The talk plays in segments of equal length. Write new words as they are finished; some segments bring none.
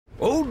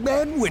Old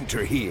Man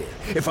Winter here.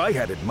 If I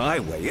had it my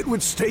way, it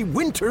would stay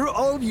winter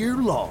all year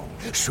long.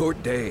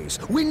 Short days,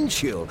 wind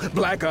chill,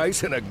 black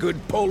ice, and a good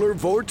polar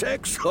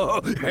vortex.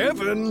 Oh,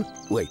 heaven!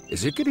 Wait,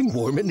 is it getting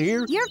warm in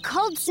here? Your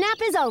cold snap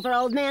is over,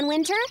 Old Man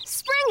Winter.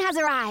 Spring has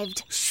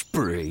arrived.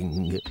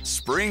 Spring.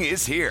 Spring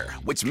is here,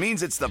 which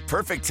means it's the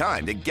perfect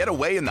time to get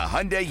away in the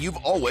Hyundai you've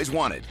always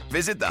wanted.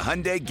 Visit the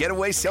Hyundai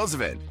Getaway Sales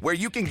Event, where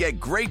you can get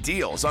great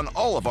deals on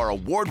all of our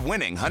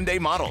award-winning Hyundai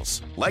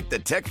models, like the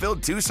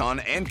tech-filled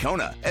Tucson and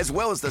Kona, as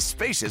well as the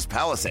spacious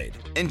Palisade.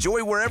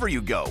 Enjoy wherever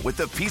you go with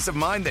the peace of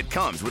mind that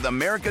comes with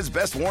America's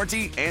best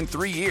warranty and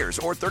 3 years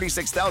or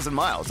 36,000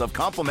 miles of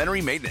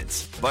complimentary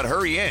maintenance. But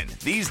hurry in,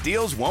 these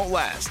deals won't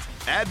last.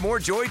 Add more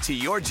joy to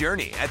your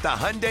journey at the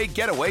Hyundai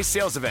Getaway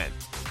Sales Event.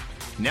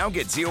 Now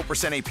get 0%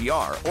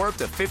 APR or up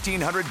to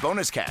 $1,500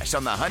 bonus cash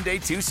on the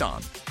Hyundai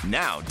Tucson.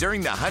 Now,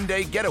 during the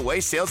Hyundai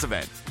Getaway Sales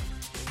Event.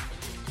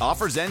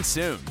 Offers end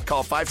soon.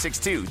 Call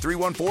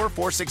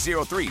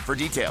 562-314-4603 for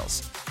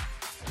details.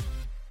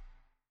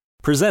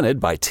 Presented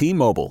by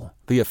T-Mobile,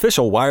 the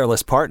official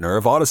wireless partner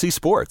of Odyssey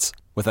Sports.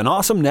 With an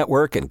awesome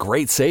network and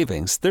great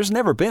savings, there's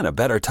never been a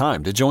better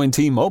time to join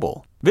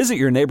T-Mobile. Visit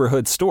your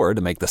neighborhood store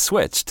to make the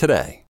switch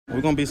today.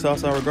 We're going to be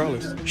Southside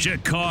regardless.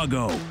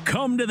 Chicago,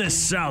 come to the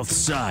South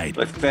Side.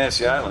 Like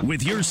Fantasy Island.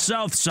 With your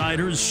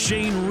Southsiders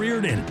Shane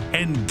Reardon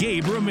and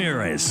Gabe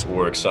Ramirez.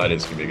 We're excited.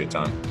 It's going to be a good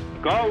time.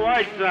 Go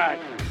White Sox!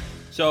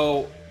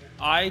 So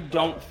I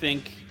don't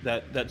think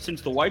that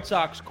since the White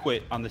Sox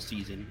quit on the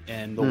season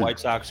and the White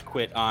Sox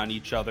quit on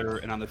each other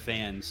and on the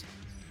fans,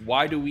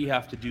 why do we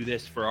have to do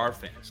this for our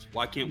fans?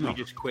 Why can't we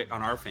just quit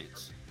on our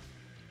fans?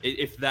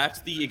 If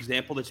that's the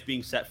example that's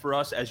being set for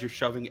us as you're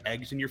shoving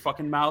eggs in your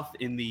fucking mouth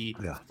in the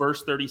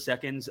first 30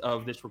 seconds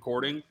of this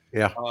recording,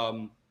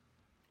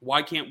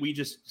 why can't we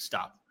just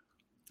stop?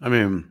 I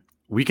mean,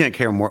 we can't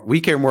care more.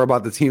 We care more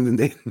about the team than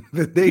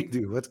they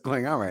do. What's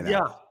going on right now?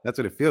 Yeah. That's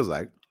what it feels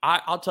like.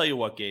 I'll tell you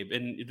what, Gabe,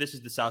 and this is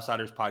the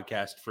Southsiders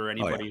podcast for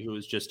anybody who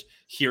is just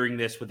hearing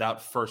this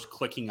without first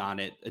clicking on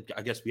it.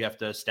 I guess we have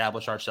to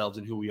establish ourselves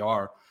and who we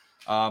are.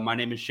 My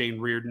name is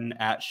Shane Reardon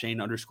at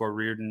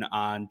Shane_Reardon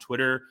on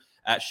Twitter,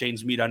 at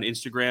Shane's Meat on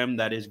Instagram.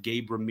 That is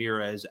Gabe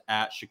Ramirez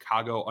at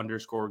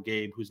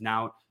Chicago_Gabe, who's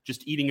now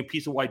just eating a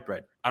piece of white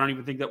bread. I don't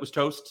even think that was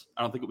toast.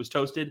 I don't think it was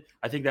toasted.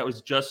 I think that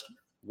was just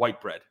white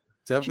bread.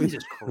 Definitely.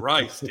 Jesus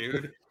Christ,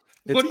 dude.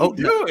 What are you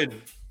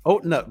doing?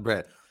 Oat nut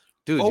bread.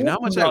 Dude, you know how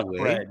much I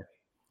weigh?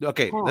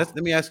 Okay, let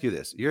me ask you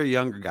this. You're a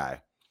younger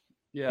guy.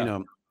 Yeah. You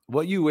know,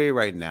 what you weigh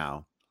right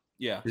now.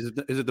 Yeah.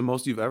 Is it the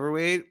most you've ever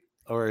weighed?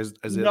 Or is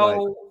it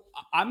No,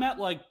 I'm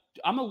a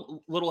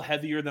little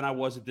heavier than I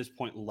was at this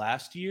point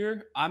last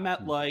year. I'm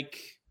at like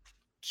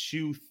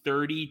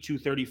 230,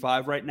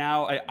 235 right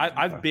now.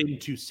 I've been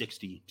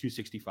 260,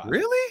 265.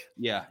 Really?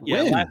 Yeah.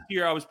 Yeah. When? Last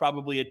year I was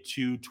probably at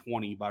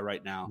 220 by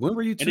right now. When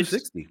were you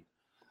 260?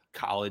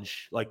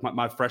 College, like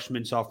my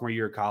freshman, sophomore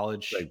year of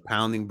college. Like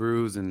pounding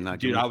brews and not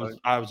dude,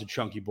 I was a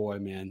chunky boy,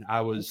 man. I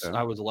was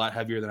a lot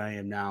heavier than I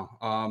am now.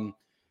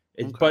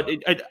 But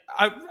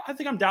I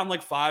think I'm down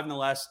like 5 in the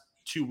last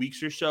 2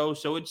 weeks or so.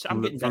 So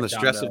I'm getting from the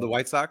stress of the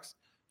White Sox.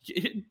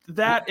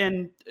 That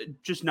and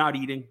just not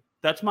eating.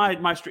 That's my.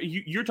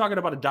 You're talking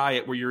about a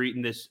diet where you're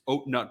eating this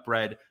oat nut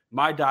bread.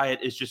 My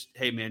diet is just,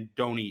 hey man,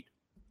 don't eat.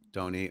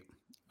 Don't eat.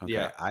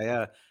 Okay.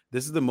 Yeah.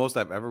 This is the most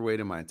I've ever weighed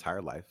in my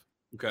entire life.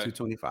 Okay.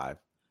 225.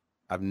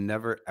 I've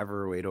never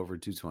ever weighed over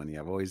 220.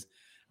 I've always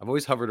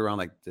hovered around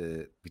like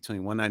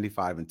between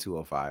 195 and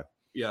 205.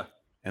 Yeah.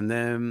 And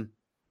then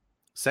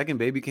second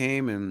baby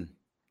came, and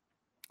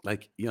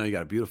like, you know, you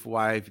got a beautiful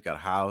wife, you got a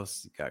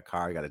house, you got a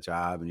car, you got a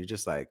job, and you're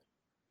just like,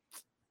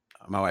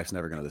 my wife's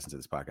never gonna listen to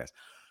this podcast.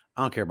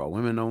 I don't care about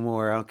women no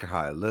more. I don't care how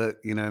I look,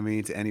 you know what I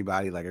mean, to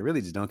anybody. Like, I really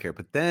just don't care.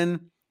 But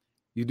then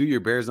you do your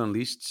Bears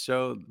Unleashed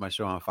show, my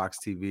show on Fox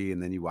TV,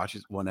 and then you watch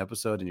one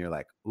episode and you're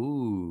like,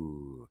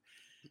 ooh.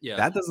 Yeah,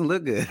 that doesn't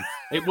look good.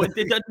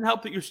 It doesn't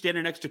help that you're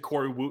standing next to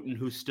Corey Wooten,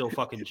 who's still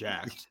fucking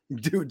jacked.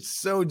 Dude,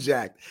 so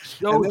jacked.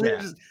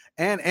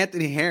 And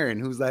Anthony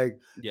Herron, who's like,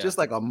 just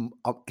like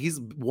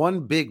he's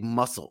one big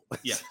muscle.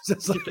 Yeah,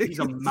 he's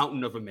a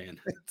mountain of a man.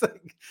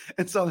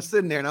 And so I'm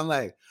sitting there and I'm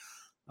like,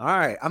 all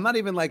right, I'm not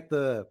even like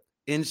the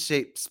in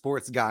shape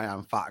sports guy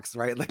on Fox,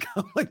 right? Like,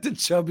 I'm like the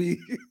chubby,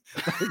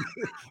 like,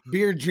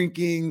 beer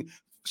drinking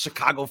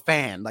Chicago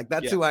fan. Like,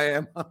 that's who I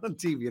am on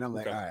TV. And I'm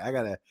like, all right, I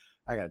gotta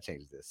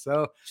change this.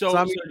 So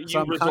I'm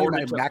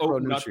resorted to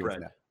oat nut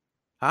bread. Now.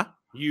 Huh?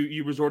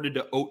 You resorted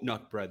to oat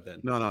nut bread then?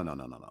 No.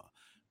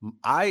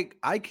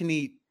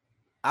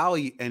 I'll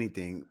eat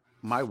anything.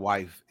 My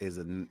wife is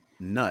a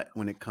nut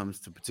when it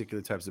comes to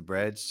particular types of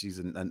bread. She's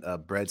a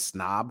bread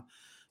snob.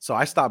 So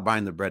I stopped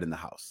buying the bread in the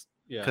house.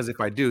 Yeah. Because if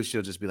I do,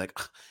 she'll just be like,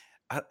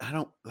 I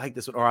don't like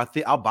this one. Or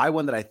I'll buy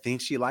one that I think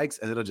she likes,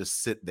 and it'll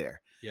just sit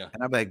there. Yeah.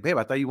 And I'll be like, babe,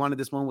 I thought you wanted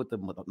this one with the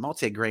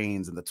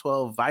multi-grains and the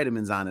 12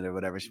 vitamins on it or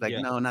whatever. She's like,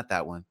 no, not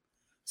that one.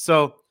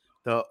 So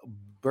the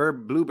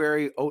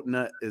blueberry oat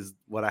nut is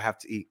what I have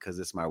to eat because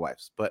it's my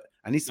wife's. But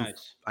I need some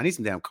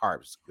damn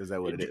carbs. Is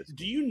that what it is?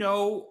 Do you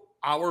know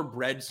our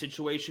bread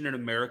situation in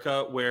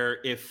America where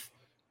if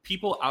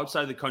people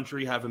outside the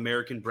country have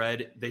American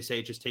bread. They say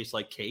it just tastes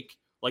like cake.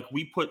 Like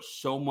we put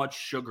so much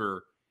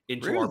sugar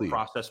into our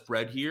processed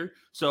bread here.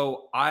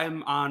 So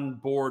I'm on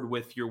board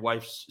with your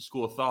wife's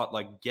school of thought.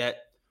 Like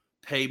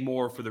pay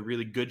more for the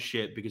really good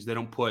shit because they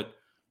don't put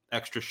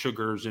extra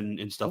sugars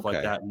and stuff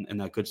like that and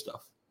that good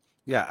stuff.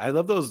 Yeah, I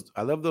love those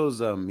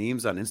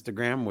memes on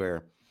Instagram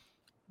where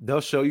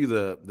they'll show you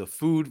the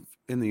food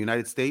in the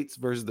United States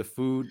versus the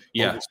food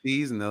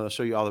overseas, and they'll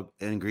show you all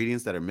the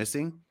ingredients that are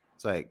missing.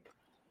 It's like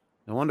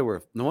no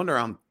wonder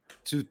I'm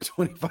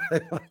 225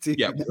 on TV.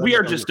 Yeah, we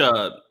are just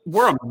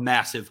we're a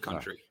massive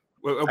country.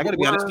 I gotta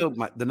be honest though,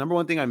 the number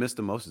one thing I miss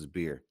the most is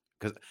beer.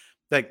 Because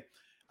like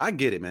I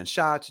get it, man.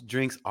 Shots,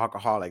 drinks,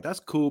 alcohol, like that's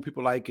cool.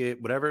 People like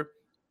it, whatever.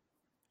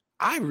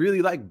 I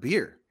really like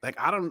beer. Like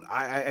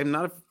I'm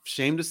not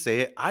ashamed to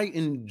say it. I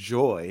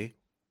enjoy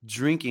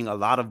drinking a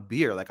lot of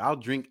beer. Like I'll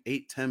drink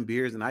 8-10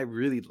 beers and I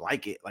really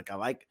like it. Like I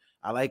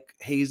like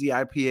hazy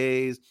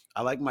IPAs.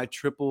 I like my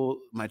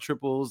triples.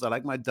 I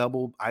like my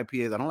double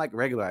IPAs. I don't like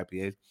regular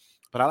IPAs,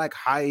 but I like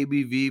high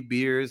ABV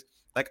beers.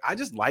 Like I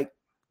just like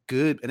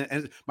good.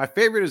 And my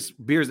favorite is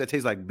beers that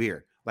taste like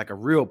beer, like a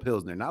real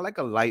Pilsner, not like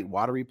a light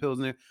watery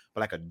Pilsner,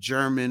 but like a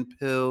German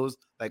Pils.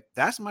 Like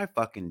that's my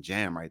fucking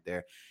jam right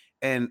there.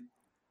 And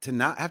to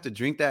not have to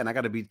drink that, and I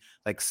got to be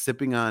like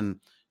sipping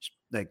on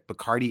like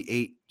Bacardi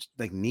 8,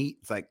 like neat.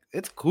 It's like,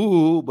 it's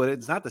cool, but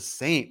it's not the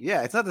same.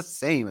 Yeah, it's not the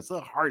same. It's a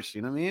little harsh.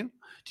 You know what I mean?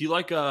 Do you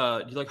like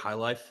High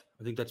Life?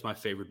 I think that's my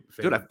favorite.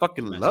 Dude, I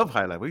fucking love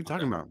High Life. What are you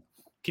talking about?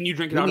 Can you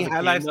drink it out of a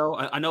can, though?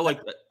 I know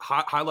like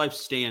High Life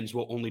stands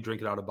will only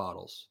drink it out of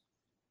bottles.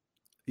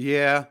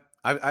 Yeah,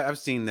 I've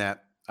seen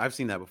that. I've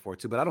seen that before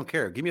too, but I don't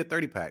care. Give me a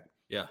 30-pack.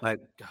 Yeah. Like,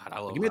 God, I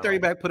love give me a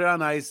 30-pack, put it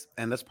on ice,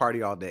 and let's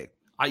party all day.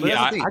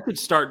 I could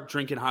start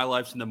drinking High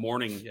Lifes in the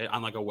morning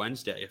on like a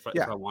Wednesday if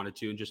I wanted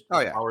to, and just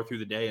power through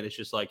the day. And it's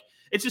just like,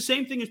 it's the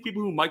same thing as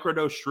people who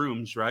microdose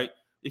shrooms, right?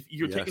 If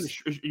you're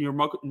you're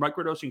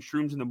microdosing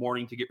shrooms in the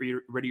morning to get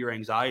rid of your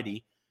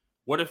anxiety,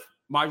 what if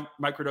my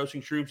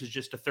microdosing shrooms is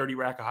just a 30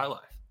 rack of High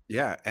Life?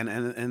 Yeah. And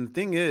the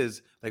thing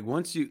is, like,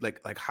 once you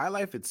like High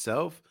Life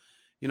itself,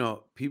 you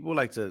know, people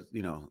like to,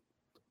 you know,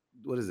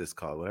 what is this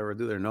called? Whatever,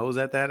 do their nose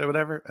at that or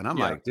whatever. And I'm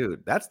like,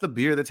 dude, that's the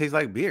beer that tastes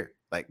like beer.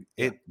 Like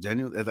it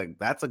genuinely, it's like,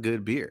 that's a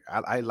good beer.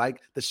 I like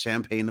the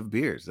champagne of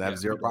beers. I have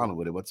zero problem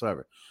with it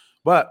whatsoever.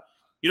 But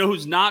you know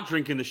who's not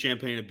drinking the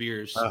champagne of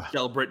beers,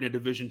 celebrating a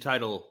division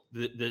title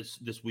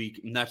this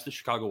week, and that's the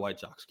Chicago White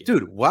Sox game.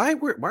 Dude, why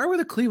were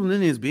the Cleveland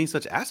Indians being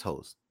such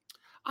assholes?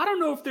 I don't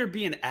know if they're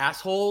being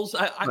assholes.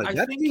 I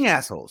think being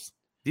assholes.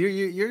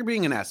 You're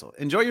being an asshole.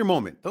 Enjoy your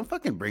moment. Don't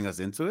fucking bring us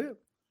into it.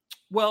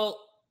 Well,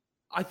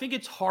 I think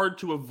it's hard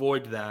to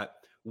avoid that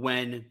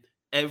when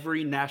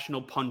every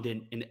national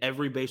pundit and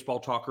every baseball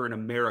talker in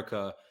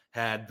America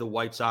had the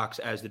White Sox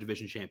as the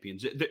division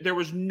champions. There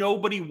was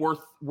nobody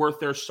worth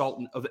their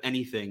salt of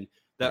anything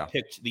that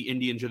picked the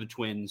Indians or the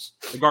Twins,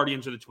 the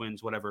Guardians or the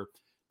Twins, whatever,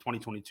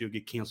 2022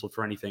 get canceled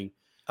for anything,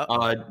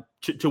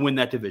 to win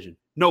that division.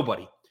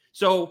 Nobody.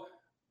 So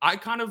I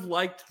kind of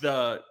liked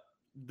the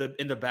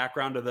in the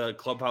background of the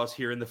clubhouse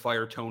here in the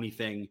Fire Tony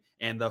thing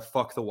and the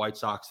fuck the White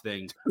Sox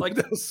thing. Like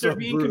they're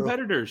being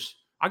competitors.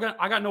 I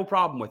got no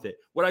problem with it.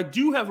 What I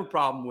do have a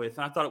problem with,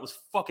 and I thought it was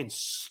fucking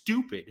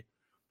stupid,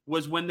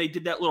 was when they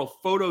did that little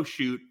photo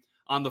shoot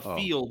on the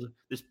field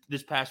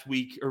this past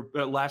week or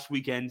last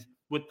weekend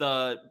with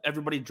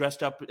everybody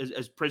dressed up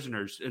as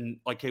prisoners and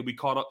like, hey, we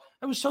caught up.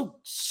 That was so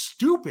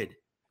stupid.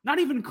 Not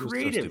even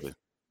creative.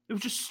 It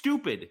was just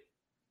stupid.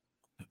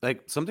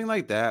 Like something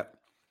like that.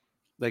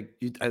 Like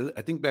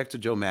I think back to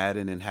Joe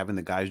Madden and having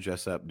the guys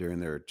dress up during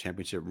their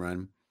championship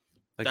run.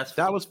 Like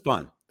that was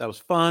fun. That was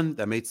fun.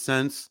 That made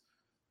sense.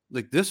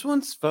 Like this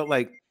one's felt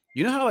like,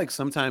 you know how like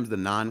sometimes the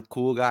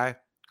non-cool guy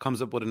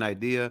comes up with an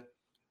idea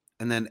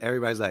and then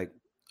everybody's like,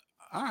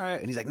 all right.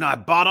 And he's like, no, I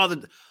bought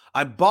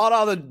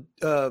all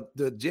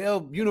the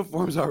jail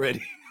uniforms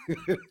already.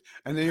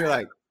 And then you're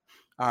like,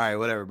 all right,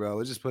 whatever, bro.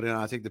 We'll just put it on.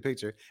 I'll take the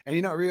picture. And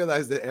you don't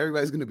realize that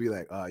everybody's going to be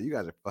like, oh, you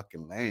guys are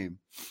fucking lame.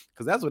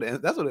 Because that's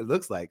what it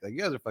looks like. Like, you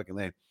guys are fucking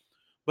lame.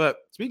 But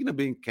speaking of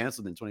being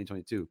canceled in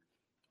 2022,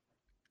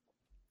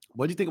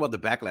 what do you think about the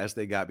backlash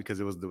they got because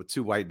it was the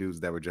two white dudes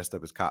that were dressed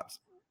up as cops?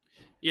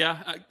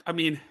 Yeah, I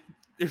mean,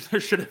 there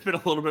should have been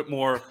a little bit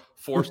more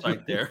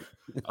foresight there.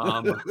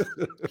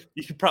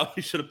 You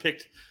probably should have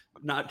picked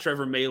not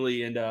Trevor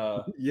Mailey and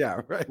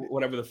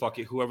whoever the fuck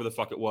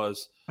it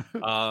was.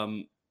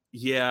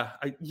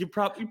 You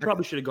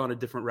probably should have gone a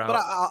different route.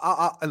 But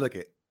I look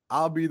it.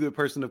 I'll be the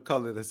person of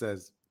color that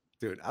says,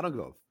 dude, I don't give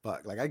a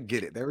fuck. Like, I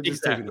get it. They were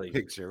just taking a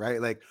picture,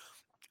 right? Like,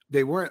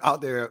 they weren't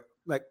out there.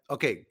 Like,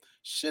 okay,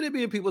 should it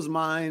be in people's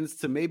minds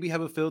to maybe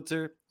have a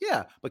filter?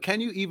 Yeah, but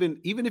can you even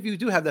if you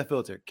do have that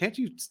filter, can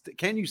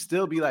you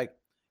still be like,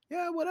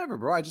 yeah, whatever,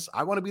 bro.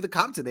 I want to be the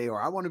cop today,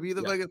 or I want to be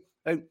the like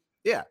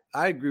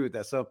I agree with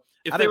that. So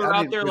if they were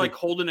out there like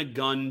holding a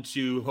gun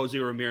to Jose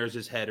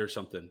Ramirez's head or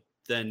something,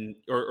 then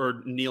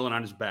or kneeling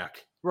on his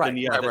back, right?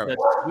 Right.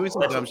 Doing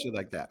some dumb shit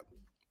like that,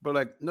 but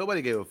like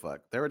nobody gave a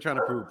fuck. They were trying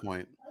to prove a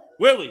point.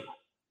 Willie,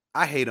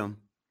 I hate him.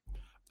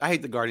 I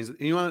hate the Guardians.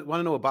 And you want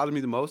to know what bothers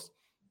me the most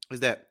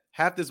is that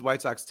half this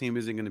White Sox team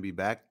isn't going to be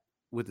back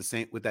with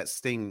that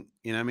sting.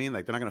 You know what I mean?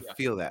 Like they're not going to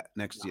feel that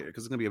next year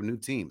because it's going to be a new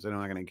team, so they're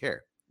not going to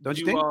care. Don't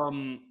you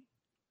think?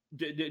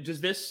 Does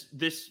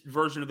this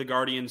version of the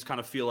Guardians kind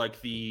of feel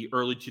like the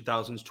early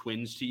 2000s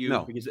Twins to you?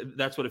 No. Because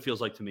that's what it feels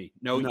like to me.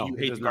 No, you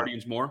hate the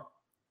Guardians more?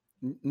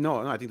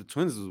 No, I think the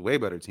Twins is a way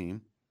better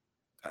team.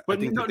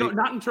 But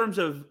not in terms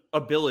of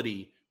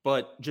ability,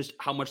 but just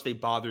how much they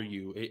bother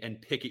you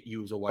and pick at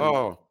you as a White.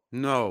 Oh,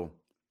 no.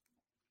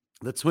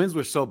 The Twins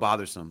were so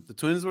bothersome. The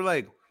Twins were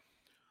like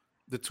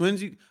the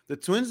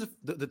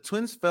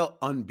Twins felt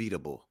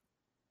unbeatable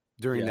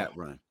during that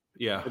run.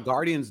 Yeah. The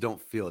Guardians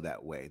don't feel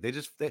that way.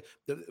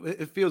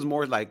 It feels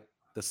more like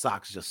the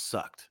Sox just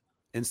sucked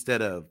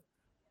instead of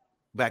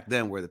back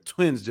then where the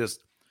Twins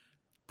just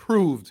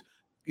proved,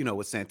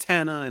 with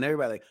Santana and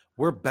everybody, like,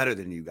 we're better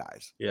than you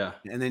guys. Yeah.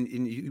 And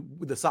then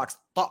the Sox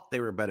thought they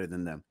were better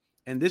than them.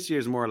 And this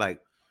year's more like,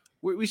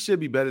 we should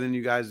be better than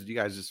you guys. You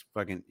guys just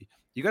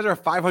you guys are a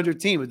 500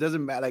 team. It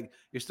doesn't matter. Like,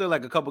 you're still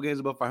like a couple games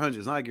above 500.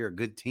 It's not like you're a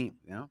good team,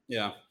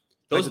 Yeah.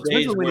 Those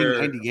days were winning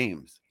 90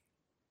 games.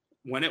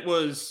 When it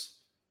was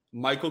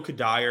Michael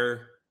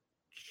Kadire,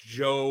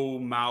 Joe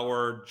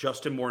Mauer,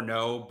 Justin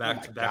Morneau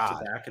back to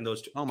back, and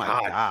those two. Oh my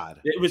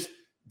God. It was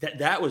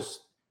that was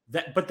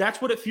that, but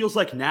that's what it feels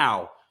like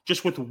now,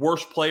 just with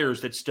worse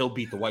players that still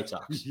beat the White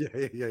Sox. Yeah.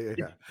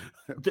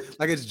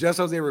 Like it's just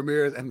Jose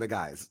Ramirez and the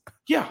guys.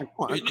 Yeah.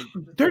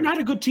 They're not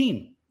a good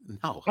team.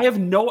 No.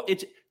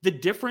 The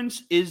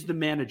difference is the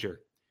manager.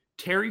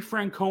 Terry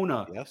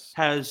Francona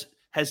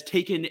has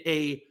taken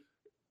a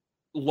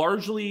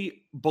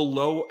largely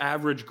below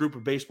average group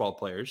of baseball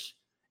players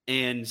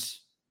and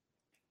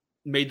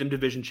made them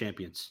division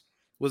champions.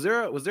 Was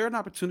there an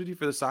opportunity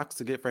for the Sox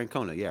to get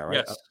Francona? Yeah,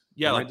 right. Yes.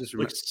 Yeah, like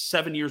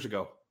 7 years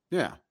ago.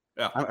 Yeah.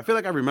 I feel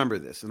like I remember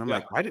this, and I'm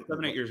like, why did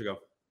 7-8 years ago?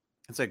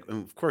 It's like,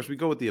 of course, we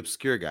go with the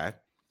obscure guy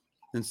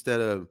instead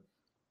of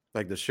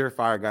like the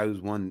surefire guy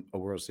who's won a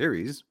World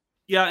Series.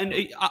 Yeah, and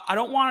I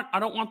don't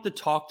want the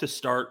talk to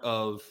start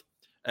of,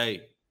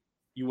 hey,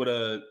 you would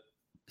have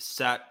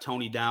sat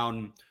Tony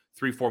down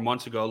 3-4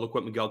 months ago. Look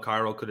what Miguel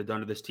Cairo could have done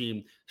to this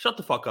team. Shut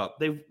the fuck up.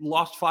 They've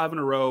lost 5 in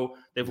a row.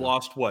 They've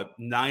lost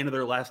 9 of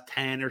their last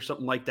 10 or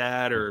something like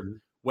that,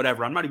 or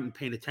whatever. I'm not even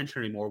paying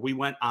attention anymore. We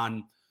went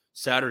on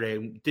Saturday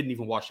and didn't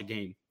even watch the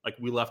game. Like,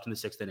 we left in the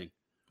 6th inning.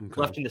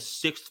 Okay. Left in the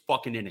 6th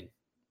fucking inning.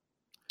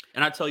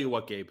 And I tell you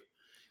what, Gabe,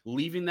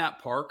 leaving that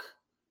park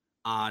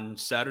on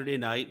Saturday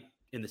night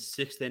in the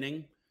 6th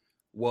inning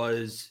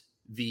was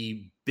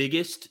the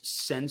biggest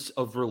sense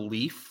of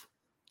relief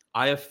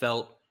I have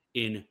felt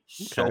in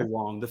so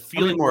long. The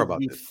feeling was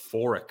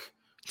euphoric.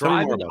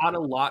 Driving out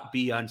of Lot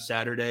B on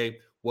Saturday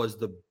was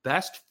the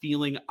best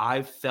feeling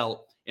I've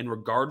felt in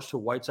regards to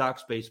White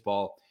Sox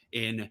baseball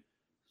in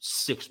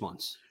 6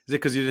 months. Is it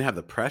because you didn't have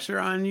the pressure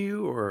on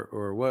you,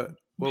 or what?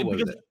 What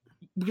was it?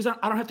 Because I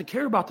don't have to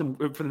care about them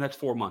for the next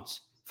 4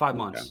 months, 5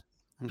 months.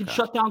 You can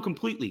shut down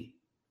completely.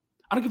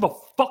 I don't give a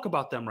fuck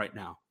about them right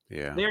now.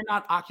 Yeah. They're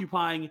not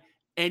occupying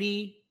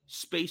any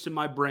space in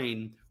my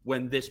brain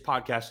when this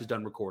podcast is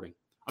done recording.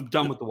 I'm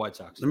done with the White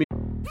Sox.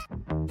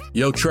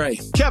 Yo, Trey.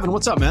 Kevin,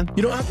 what's up, man?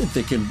 I've been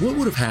thinking, what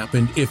would have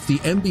happened if the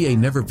NBA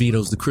never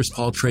vetoes the Chris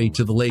Paul trade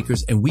to the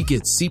Lakers and we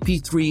get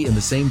CP3 in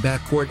the same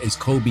backcourt as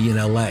Kobe in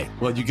LA?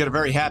 Well, you get a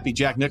very happy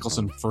Jack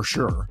Nicholson for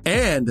sure.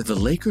 And the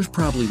Lakers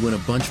probably win a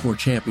bunch more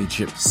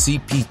championships.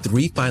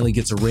 CP3 finally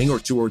gets a ring or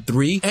 2 or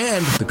 3,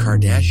 and the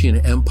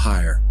Kardashian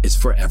empire is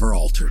forever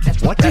altered.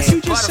 What did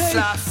you just say?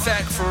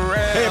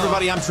 Hey,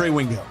 everybody, I'm Trey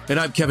Wingo. And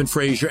I'm Kevin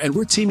Frazier, and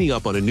we're teaming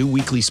up on a new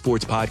weekly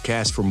sports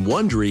podcast from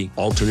Wondery,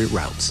 Alternate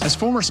Routes. As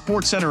former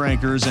Sports Center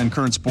anchors and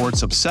current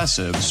sports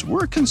obsessives,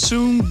 we're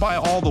consumed by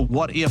all the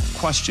what-if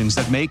questions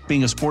that make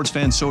being a sports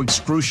fan so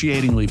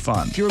excruciatingly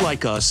fun. If you're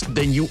like us,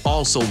 then you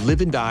also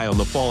live and die on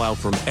the fallout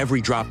from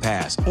every drop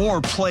pass. Or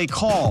play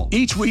call.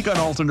 Each week on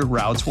Alternate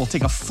Routes, we'll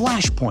take a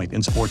flashpoint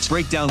in sports,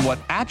 break down what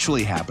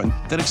actually happened,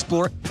 then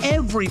explore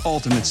every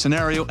alternate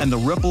scenario and the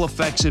ripple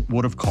effects it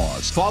would have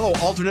caused. Follow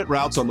Alternate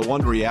Routes on the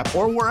Wondery app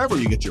or wherever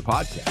you get your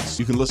podcasts.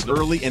 You can listen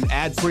early and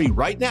ad-free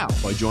right now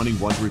by joining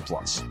Wondery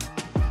Plus.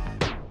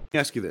 Let me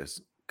ask you this,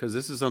 because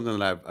this is something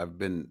that I've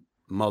been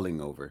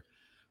mulling over.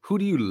 Who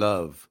do you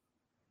love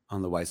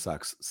on the White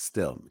Sox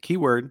still?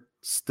 Keyword,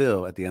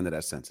 still, at the end of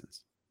that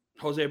sentence.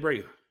 Jose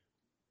Abreu.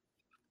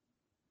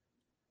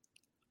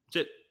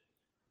 That's it.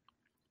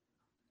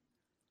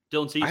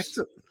 Dylan Cease.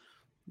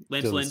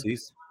 Lance Lynn.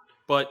 Cease.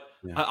 But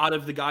out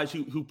of the guys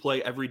who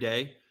play every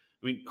day,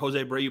 I mean,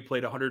 Jose Abreu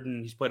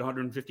he's played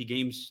 150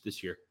 games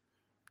this year.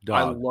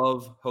 I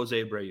love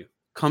Jose Abreu.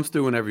 Comes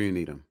through whenever you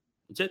need him.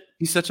 That's it.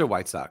 He's such a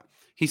White Sox.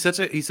 He's such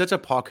a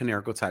Paul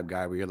Konerko type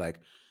guy where you're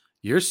like,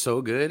 you're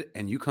so good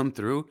and you come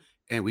through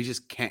and we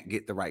just can't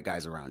get the right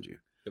guys around you.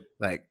 Yep.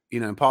 Like,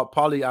 and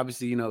Paulie,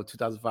 obviously,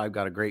 2005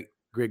 got a great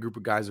group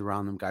of guys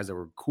around them, guys that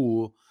were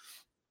cool.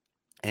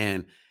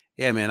 And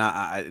yeah,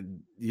 man,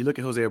 you look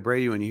at Jose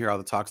Abreu and you hear all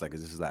the talks like,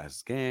 is this his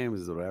last game?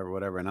 Is it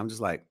whatever? And I'm just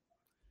like,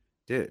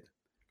 dude,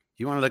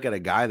 you want to look at a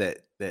guy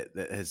that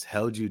has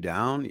held you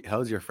down,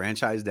 held your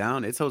franchise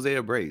down, it's Jose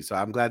Abreu. So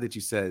I'm glad that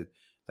you said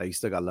that you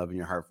still got love in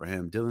your heart for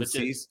him. Dylan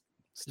Cease,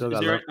 still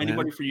got love for him. Is there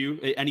anybody for you,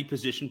 any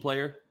position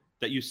player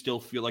that you still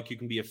feel like you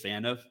can be a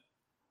fan of?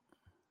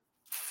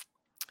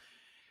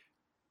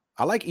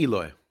 I like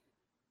Eloy.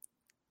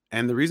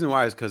 And the reason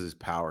why is because his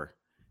power.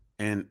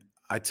 And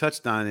I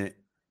touched on it,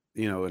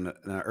 in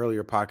an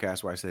earlier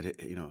podcast where I said,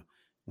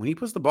 when he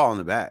puts the ball in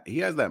the bat, he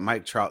has that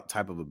Mike Trout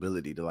type of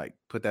ability to like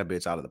put that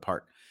bitch out of the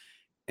park.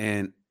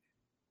 And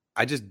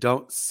I just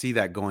don't see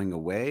that going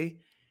away.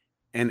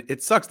 And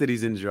it sucks that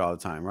he's injured all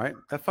the time, right?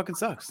 That fucking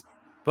sucks.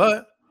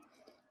 But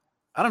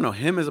I don't know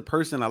him as a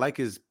person. I like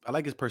his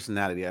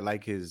personality. I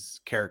like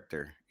his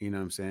character. You know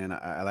what I'm saying?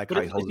 I like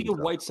how he holds himself. Is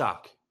he a White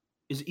Sox?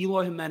 Is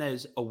Eloy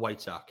Jimenez a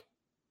White Sox?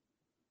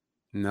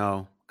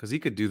 No, because he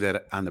could do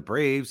that on the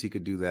Braves. He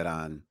could do that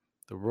on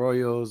the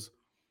Royals.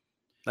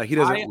 Like he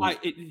doesn't.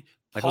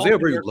 Jose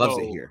Abreu loves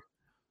it here.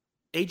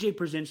 AJ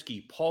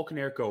Pierzynski, Paul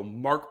Konerko,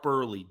 Mark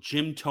Burley,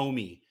 Jim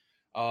Thome,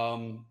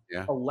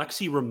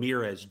 Alexi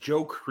Ramirez,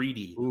 Joe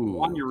Crede,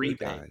 Juan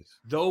Uribe.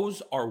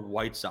 Those are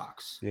White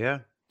Sox. Yeah.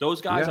 Those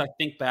guys, I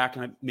think back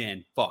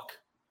and fuck.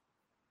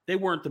 They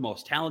weren't the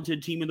most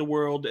talented team in the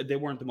world. They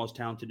weren't the most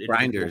talented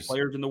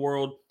players in the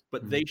world,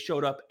 but they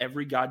showed up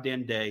every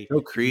goddamn day.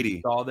 Joe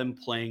Crede. Saw them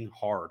playing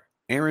hard.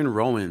 Aaron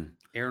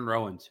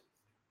Rowans.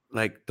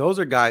 Like, those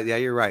are guys. Yeah,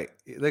 you're right.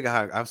 Look at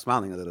how I'm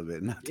smiling a little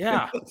bit.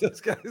 Those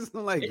guys.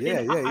 I'm like,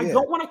 I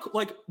don't want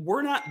to,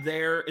 we're not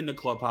there in the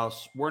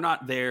clubhouse. We're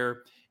not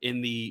there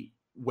in the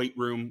weight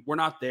room. We're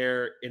not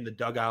there in the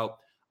dugout.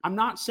 I'm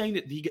not saying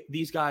that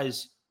these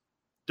guys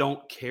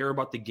don't care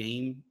about the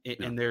game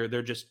and they're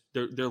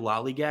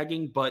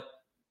lollygagging, but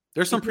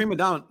there's some prima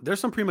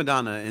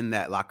donna in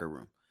that locker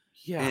room.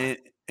 Yeah.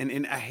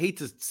 And I hate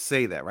to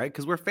say that, right?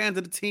 Because we're fans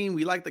of the team.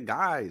 We like the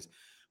guys,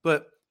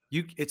 but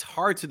it's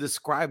hard to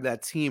describe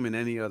that team in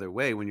any other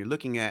way when you're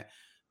looking at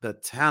the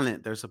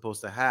talent they're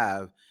supposed to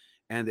have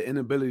and the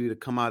inability to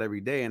come out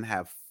every day and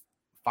have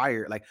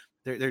fire. Like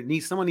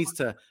someone needs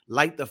to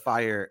light the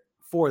fire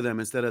for them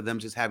instead of them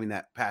just having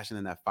that passion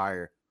and that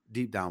fire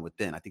deep down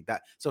within. I think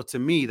so to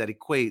me, that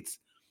equates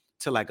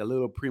to like a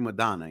little prima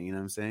donna, you know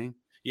what I'm saying?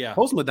 Yeah.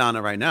 Post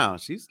Madonna right now,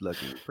 she's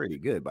looking pretty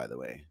good, by the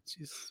way.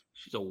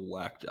 She's a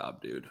whack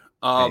job, dude.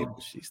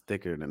 She's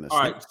thicker than this. All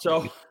right,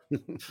 so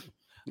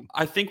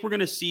I think we're going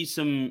to see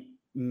some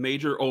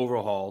major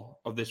overhaul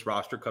of this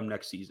roster come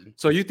next season.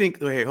 So you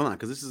think, hold on,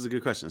 because this is a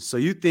good question. So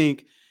you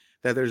think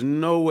that there's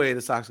no way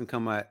the Sox can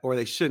come back, or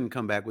they shouldn't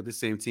come back with the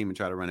same team and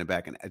try to run it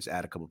back and just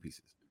add a couple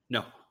pieces?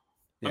 No.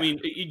 Yeah. I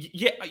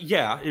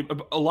mean,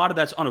 a lot of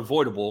that's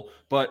unavoidable,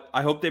 but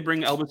I hope they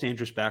bring Elvis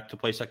Andrus back to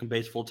play second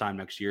base full time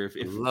next year.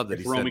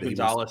 If Romy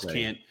Gonzalez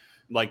can't,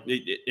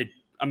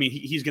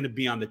 he's going to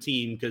be on the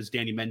team because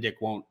Danny Mendick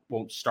won't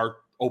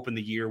open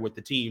the year with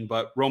the team,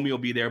 but Romy will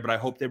be there. But I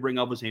hope they bring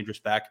Elvis Andrus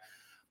back.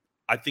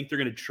 I think they're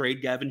going to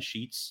trade Gavin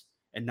Sheets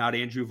and not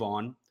Andrew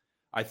Vaughn.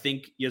 I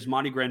think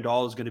Yasmani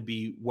Grandal is going to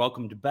be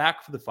welcomed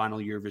back for the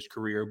final year of his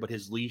career, but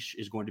his leash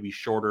is going to be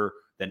shorter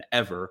than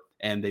ever,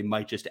 and they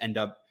might just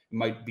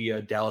might be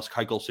a Dallas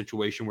Keuchel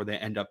situation where they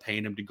end up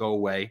paying him to go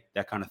away,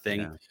 that kind of thing.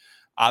 Yeah.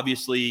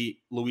 Obviously,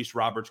 Luis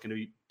Robert's going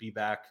to be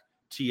back.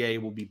 TA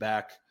will be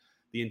back.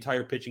 The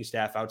entire pitching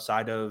staff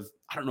outside of,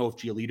 I don't know if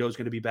Giolito is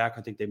going to be back.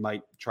 I think they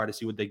might try to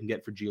see what they can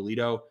get for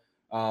Giolito.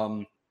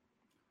 I'm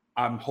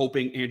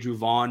hoping Andrew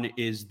Vaughn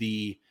is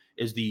the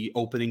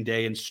opening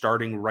day and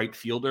starting right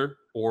fielder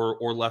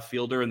or left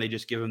fielder, and they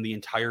just give him the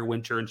entire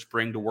winter and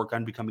spring to work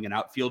on becoming an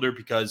outfielder,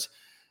 because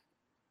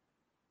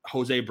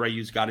Jose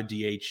Abreu's got a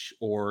DH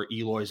or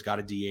Eloy's got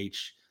a DH.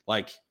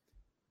 Like,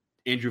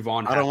 Andrew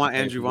Vaughn. I don't want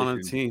Andrew Vaughn on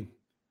the team.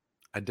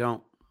 I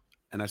don't.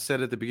 And I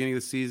said at the beginning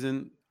of the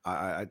season,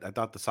 I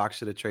thought the Sox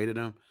should have traded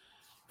him.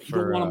 You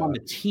don't want him on the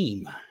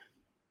team.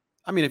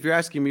 I mean, if you're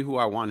asking me who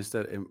I want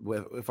instead,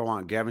 if I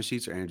want Gavin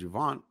Sheets or Andrew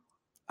Vaughn,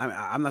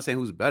 I'm not saying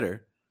who's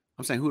better.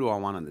 I'm saying who do I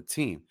want on the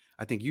team?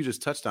 I think you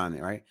just touched on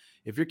it, right?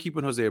 If you're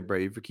keeping Jose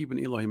Abreu, if you're keeping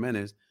Eloy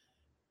Jimenez,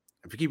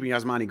 if you're keeping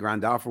Yasmani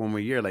Grandal for one more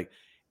year, like,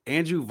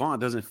 Andrew Vaughn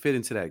doesn't fit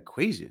into that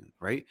equation,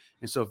 right?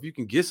 And so if you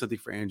can get something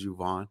for Andrew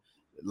Vaughn,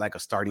 like a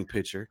starting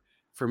pitcher,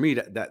 for me,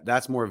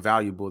 that's more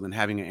valuable than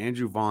having an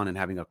Andrew Vaughn and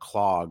having a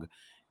clog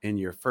in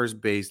your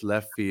first base,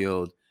 left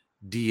field,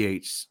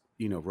 DH,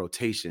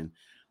 rotation.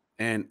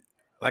 And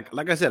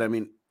like I said, I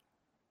mean,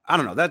 I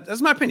don't know.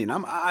 That's my opinion.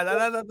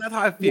 That's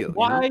how I feel.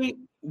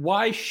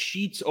 Why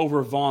Sheets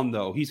over Vaughn,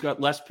 though? He's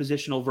got less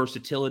positional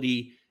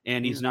versatility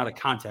and he's not a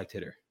contact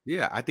hitter.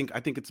 Yeah, I think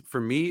it's, for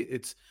me,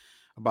 it's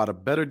about a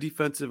better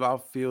defensive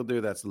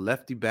outfielder that's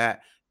lefty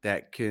bat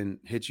that can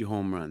hit you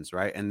home runs,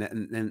 right?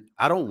 And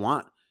I don't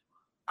want,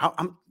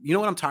 I'm you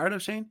know what I'm tired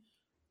of, Shane?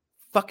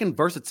 Fucking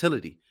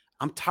versatility.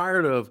 I'm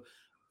tired of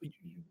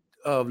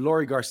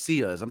Lori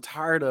Garcias. I'm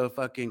tired of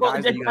fucking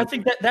guys. I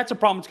think that's a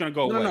problem that's going to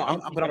go away. No,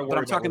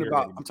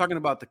 I'm talking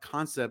about the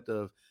concept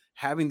of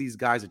having these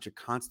guys that you're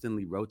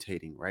constantly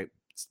rotating, right?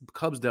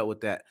 Cubs dealt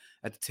with that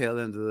at the tail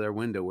end of their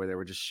window where they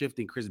were just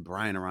shifting Chris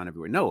Bryant around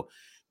everywhere. No,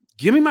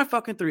 give me my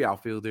fucking 3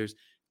 outfielders.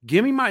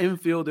 Give me my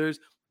infielders.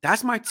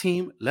 That's my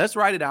team. Let's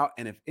ride it out.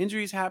 And if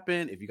injuries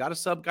happen, if you got to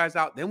sub guys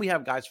out, then we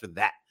have guys for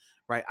that,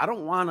 right? I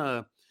don't want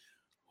to.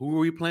 Who are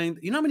we playing?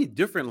 You know how many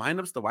different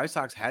lineups the White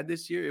Sox had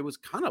this year? It was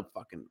kind of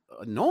fucking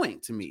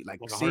annoying to me. Like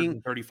seeing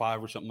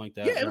 135 or something like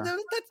that. Yeah,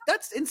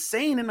 that's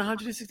insane in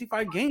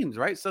 165 games,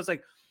 right? So it's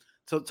like,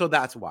 so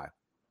that's why.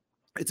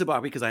 It's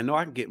about because I know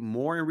I can get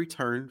more in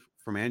return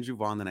from Andrew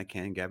Vaughn than I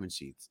can Gavin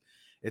Sheets.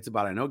 It's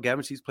about I know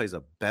Gavin Sheets plays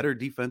a better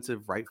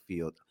defensive right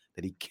field,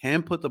 that he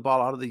can put the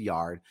ball out of the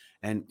yard,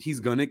 and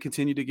he's going to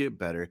continue to get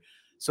better.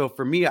 So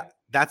for me,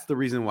 that's the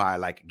reason why I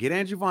like get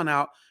Andrew Vaughn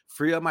out,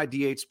 free up my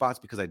DH spots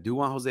because I do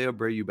want Jose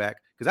Abreu back.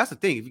 Because that's the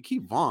thing. If you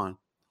keep Vaughn,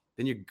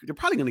 then you're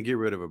probably going to get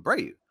rid of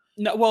Abreu.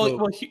 No,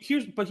 well,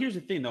 here's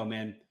the thing though,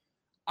 man.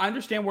 I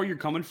understand where you're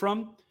coming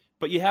from,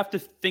 but you have to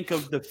think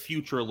of the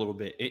future a little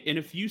bit. And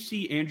if you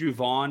see Andrew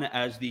Vaughn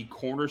as the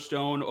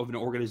cornerstone of an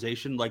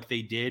organization like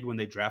they did when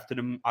they drafted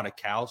him out of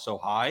Cal so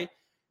high,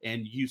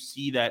 and you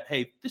see that,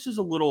 hey, this is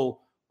a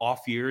little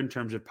off year in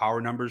terms of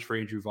power numbers for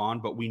Andrew Vaughn,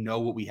 but we know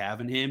what we have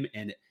in him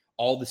and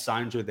all the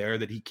signs are there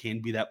that he can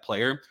be that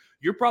player.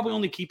 You're probably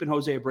only keeping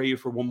Jose Abreu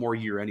for one more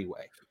year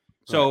anyway.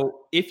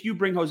 So if you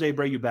bring Jose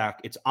Abreu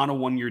back, it's on a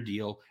 1-year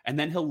deal, and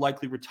then he'll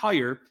likely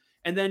retire.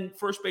 And then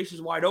first base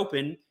is wide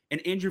open,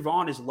 and Andrew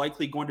Vaughn is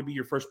likely going to be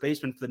your first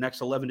baseman for the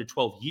next 11 to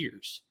 12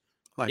 years.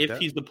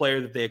 He's the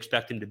player that they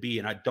expect him to be,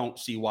 and I don't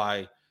see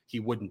why he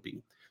wouldn't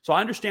be. So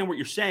I understand what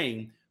you're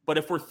saying, but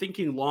if we're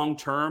thinking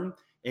long-term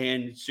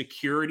and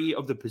security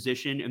of the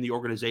position in the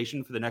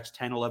organization for the next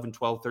 10, 11,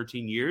 12,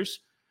 13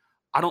 years,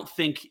 I don't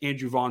think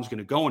Andrew Vaughn's going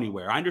to go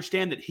anywhere. I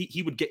understand that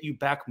he would get you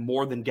back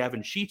more than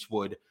Gavin Sheets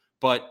would,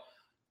 but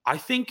I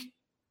think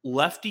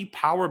lefty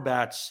power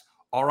bats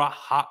are a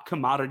hot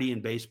commodity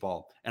in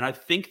baseball. And I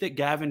think that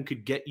Gavin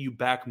could get you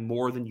back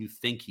more than you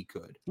think he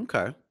could.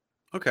 Okay.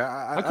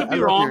 I could be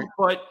wrong,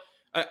 but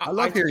I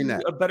love hearing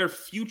that. A better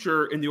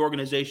future in the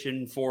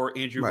organization for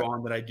Andrew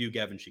Vaughn than I do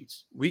Gavin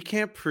Sheets. We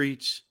can't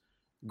preach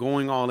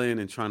going all in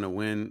and trying to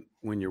win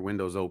when your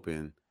window's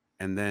open,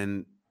 and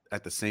then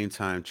at the same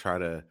time try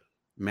to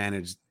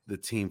manage the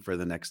team for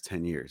the next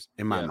 10 years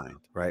in my mind,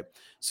 right?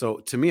 So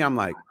to me, I'm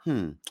like,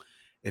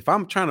 if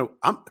I'm trying to,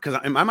 because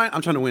in my mind,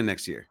 I'm trying to win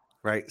next year,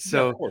 right?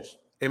 So of course.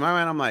 In my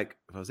mind, I'm like,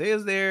 if Jose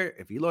is there,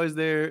 if Eloy's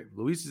there, if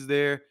Luis is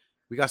there,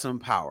 we got some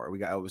power. We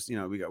got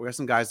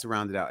some guys to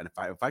round it out. And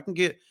if I can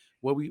get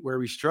where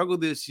we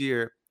struggled this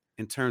year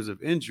in terms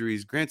of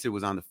injuries, granted, it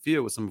was on the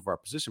field with some of our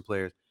position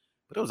players,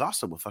 but it was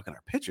also with fucking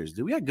our pitchers.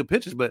 Dude, we had good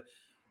pitchers, but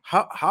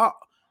how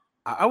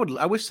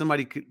I wish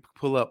somebody could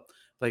pull up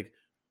like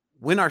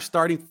when our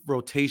starting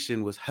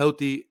rotation was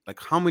healthy, like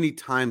how many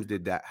times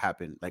did that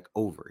happen? Like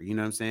over, you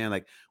know what I'm saying?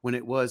 Like when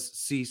it was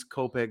Cease,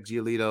 Kopech,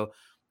 Giolito,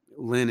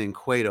 Lynn, and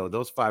Cueto,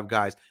 those 5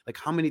 guys, like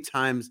how many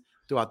times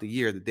throughout the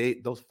year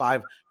did those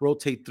 5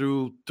 rotate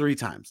through 3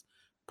 times?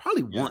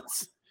 Probably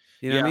once.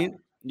 You know what I mean?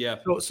 Yeah.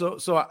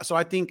 So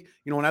I think,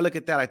 when I look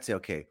at that, I'd say,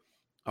 okay,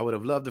 I would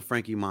have loved the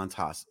Frankie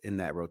Montas in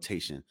that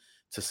rotation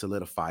to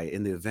solidify it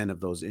in the event of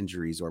those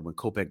injuries or when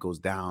Kopech goes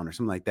down or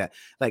something like that.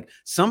 Like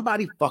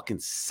somebody fucking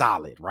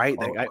solid, right?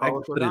 Like I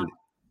put in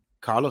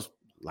Carlos,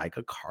 like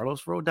a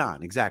Carlos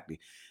Rodon. Exactly.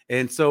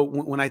 And so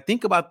when I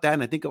think about that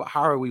and I think about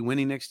how are we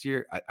winning next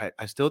year,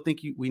 I still think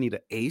we need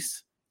an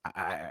ace.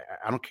 I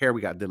don't care.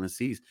 We got Dylan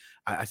Cease.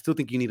 I still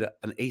think you need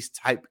an ace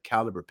type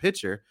caliber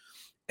pitcher.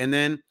 And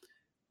then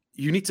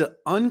you need to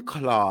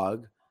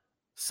unclog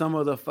some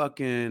of the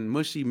fucking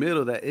mushy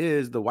middle that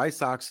is the White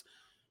Sox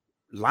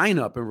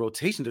lineup and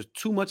rotation. There's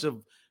too much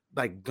of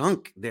like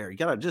gunk there. You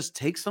gotta just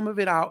take some of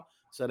it out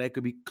so that it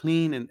could be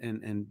clean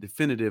and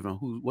definitive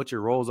on what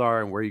your roles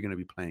are and where you're gonna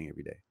be playing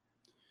every day.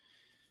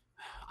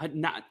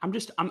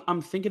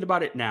 I'm thinking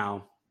about it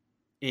now,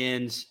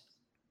 and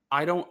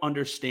I don't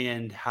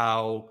understand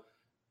how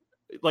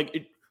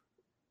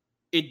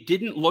it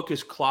didn't look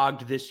as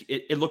clogged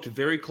it looked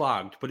very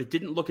clogged, but it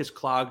didn't look as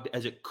clogged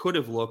as it could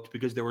have looked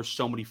because there were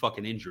so many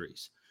fucking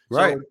injuries.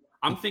 Right. So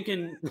I'm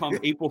thinking come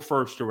April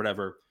 1st or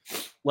whatever,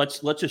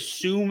 let's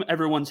assume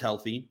everyone's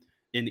healthy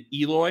in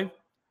Eloy,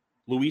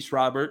 Luis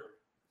Robert,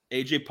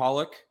 AJ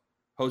Pollock,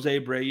 Jose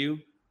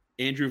Abreu,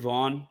 Andrew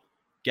Vaughn,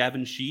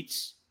 Gavin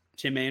Sheets,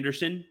 Tim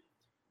Anderson.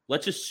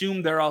 Let's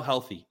assume they're all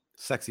healthy.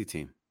 Sexy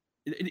team.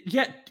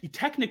 Yeah,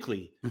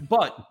 technically.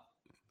 But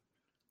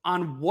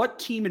on what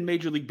team in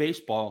Major League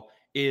Baseball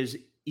is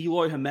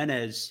Eloy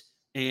Jimenez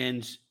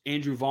and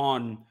Andrew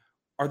Vaughn,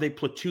 are they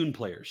platoon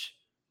players?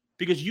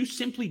 Because you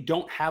simply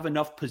don't have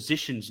enough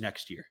positions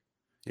next year.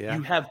 Yeah.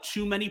 You have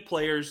too many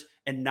players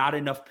and not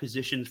enough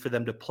positions for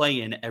them to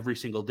play in every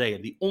single day.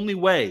 And the only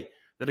way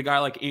that a guy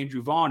like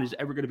Andrew Vaughn is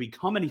ever going to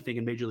become anything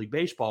in Major League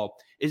Baseball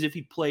is if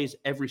he plays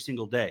every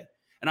single day.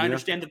 And I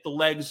understand that the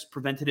legs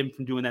prevented him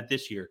from doing that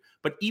this year.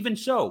 But even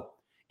so,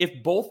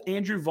 if both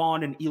Andrew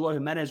Vaughn and Eloy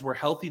Jimenez were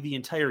healthy the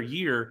entire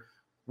year,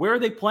 where are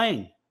they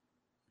playing?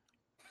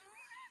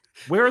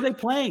 Where are they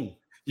playing?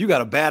 You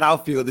got a bad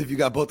outfield if you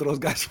got both of those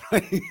guys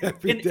playing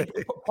every day.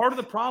 Part of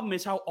the problem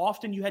is how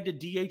often you had to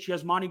DH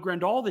Yasmani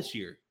Grandal this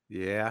year.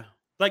 Yeah.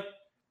 Like,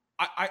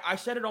 I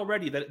said it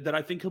already that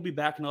I think he'll be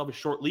back and he'll have a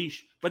short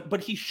leash,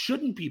 but he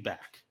shouldn't be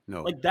back.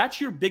 No. Like,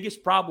 that's your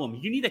biggest problem.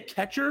 You need a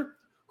catcher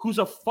who's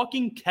a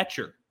fucking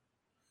catcher.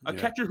 A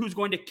catcher who's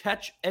going to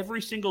catch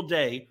every single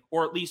day,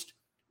 or at least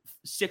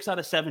 6 out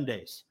of 7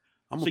 days.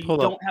 So you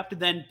don't have to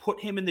then put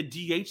him in the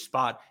DH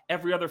spot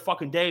every other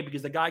fucking day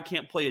because the guy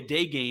can't play a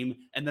day game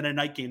and then a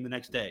night game the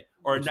next day,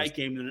 or a night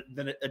game and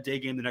then a day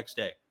game the next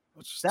day.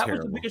 That was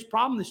the biggest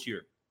problem this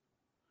year.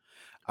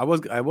 I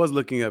was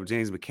looking up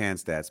James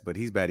McCann's stats, but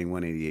he's batting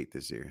 188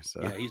 this year.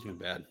 So yeah, he's been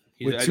bad.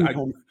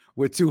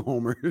 With 2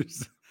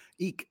 homers.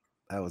 Eek.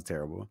 That was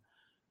terrible.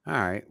 All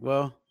right.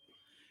 Well,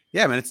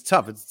 yeah, man, it's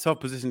tough. It's a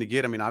tough position to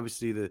get. I mean,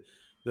 obviously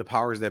the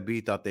powers that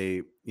be thought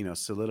they,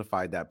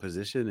 solidified that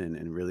position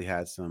and really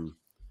had some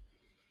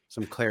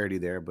clarity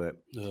there. But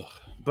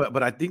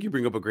I think you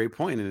bring up a great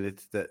point, and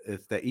it's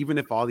that even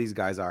if all these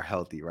guys are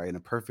healthy, right, in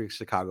a perfect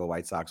Chicago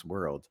White Sox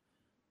world,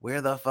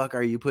 where the fuck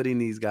are you putting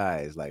these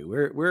guys? Like,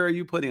 where are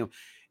you putting them?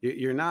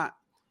 You're not,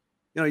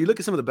 you look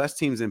at some of the best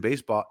teams in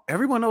baseball,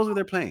 everyone knows what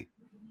they're playing.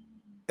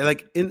 And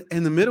like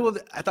in the middle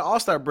of at the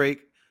All-Star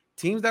break,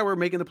 teams that were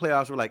making the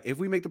playoffs were like, if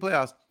we make the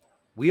playoffs,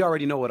 we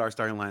already know what our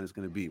starting line is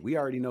going to be. We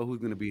already know who's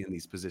going to be in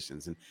these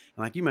positions. And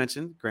like you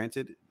mentioned,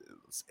 granted,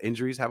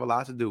 injuries have a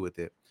lot to do with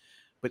it.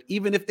 But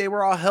even if they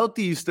were all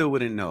healthy, you still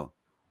wouldn't know.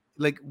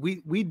 Like,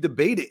 we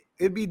debate it.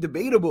 It'd be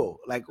debatable.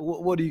 Like,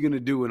 what are you going to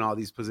do in all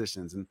these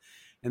positions? And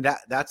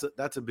that's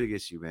a big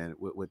issue, man,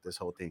 with this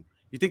whole thing.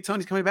 You think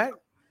Tony's coming back?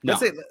 No.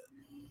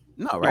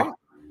 No, right?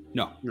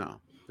 No. No.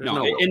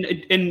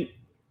 And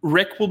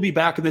Rick will be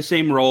back in the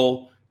same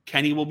role.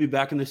 Kenny will be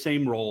back in the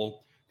same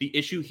role. The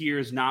issue here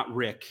is not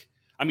Rick.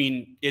 I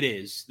mean, it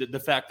is. The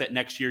fact that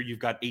next year you've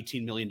got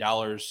 $18 million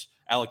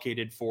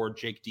allocated for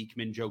Jake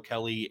Diekman, Joe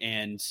Kelly,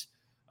 and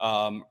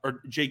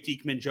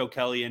Joe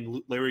Kelly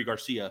and Larry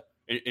Garcia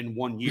in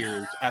 1 year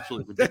is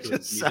absolutely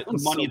ridiculous. The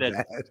money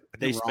that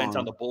they spent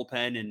on the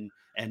bullpen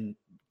and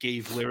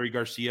gave Larry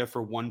Garcia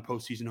for 1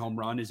 postseason home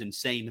run is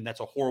insane, and that's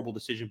a horrible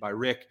decision by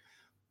Rick.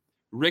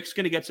 Rick's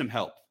going to get some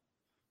help.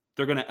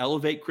 They're going to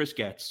elevate Chris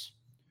Getz.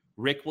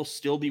 Rick will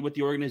still be with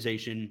the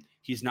organization.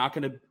 He's not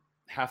going to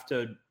have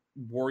to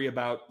worry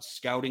about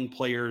scouting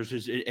players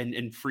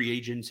and free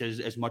agents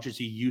as much as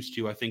he used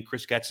to. I think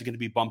Chris Getz is going to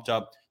be bumped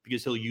up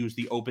because he'll use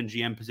the open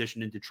GM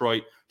position in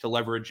Detroit to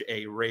leverage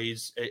a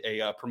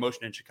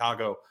promotion in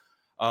Chicago.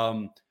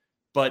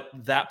 But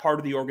that part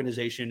of the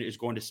organization is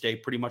going to stay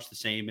pretty much the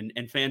same,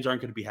 and fans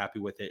aren't going to be happy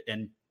with it.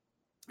 And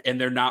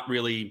they're not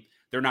really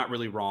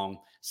wrong.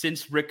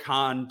 Since Rick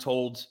Hahn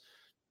told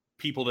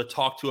people to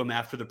talk to him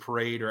after the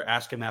parade or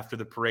ask him after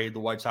the parade, the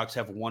White Sox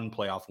have 1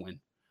 playoff win.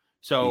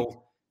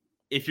 So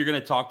if you're going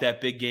to talk that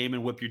big game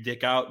and whip your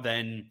dick out,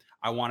 then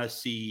I want to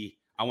see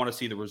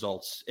the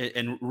results.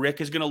 And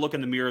Rick is going to look in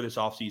the mirror this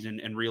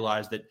offseason and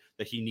realize that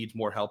he needs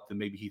more help than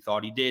maybe he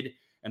thought he did.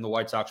 And the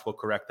White Sox will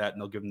correct that,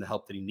 and they'll give him the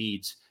help that he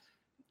needs.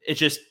 It's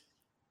just,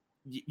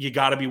 you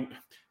got to be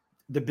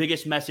 – the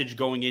biggest message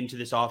going into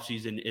this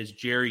offseason is,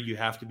 Jerry, you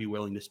have to be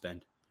willing to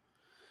spend.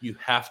 You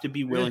have to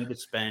be willing to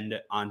spend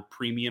on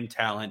premium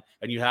talent,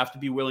 and you have to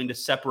be willing to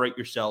separate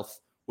yourself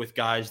with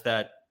guys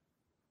that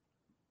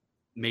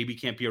maybe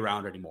can't be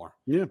around anymore.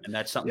 Yeah. And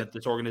that's something that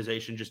this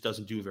organization just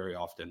doesn't do very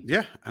often.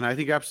 Yeah. And I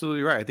think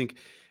absolutely right. I think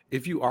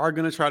if you are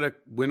going to try to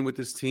win with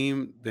this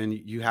team, then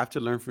you have to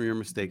learn from your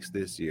mistakes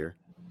this year.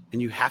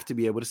 And you have to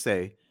be able to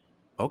say,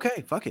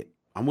 okay, fuck it.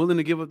 I'm willing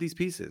to give up these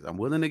pieces. I'm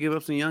willing to give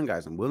up some young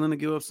guys. I'm willing to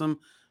give up some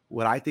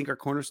what I think are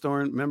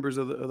cornerstone members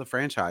of the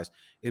franchise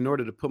in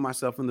order to put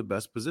myself in the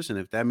best position.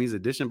 If that means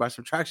addition by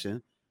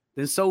subtraction,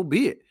 then so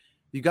be it.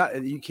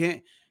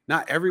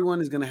 Not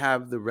everyone is going to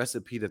have the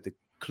recipe that the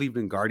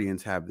Cleveland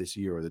Guardians have this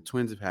year or the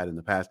Twins have had in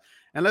the past.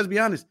 And let's be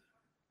honest,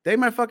 they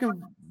might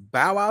fucking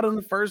bow out in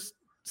the first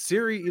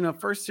series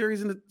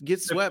and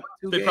get swept.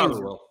 They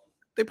probably will.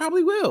 They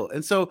probably will.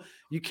 And so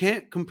you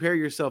can't compare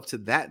yourself to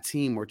that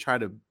team or try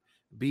to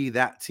be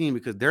that team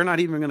because they're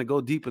not even going to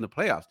go deep in the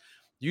playoffs.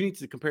 You need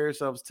to compare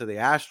yourselves to the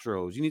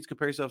Astros. You need to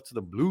compare yourself to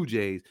the Blue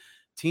Jays,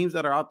 teams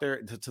that are out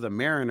there, to the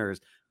Mariners,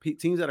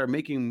 teams that are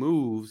making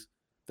moves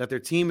that their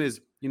team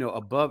is,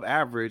 above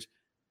average.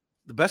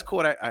 The best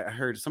quote I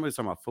heard, somebody was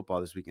talking about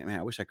football this weekend. Man,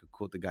 I wish I could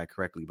quote the guy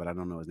correctly, but I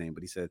don't know his name.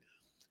 But he said,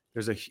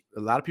 there's a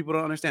lot of people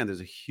don't understand. There's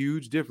a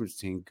huge difference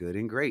between good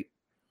and great.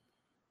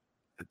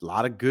 A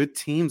lot of good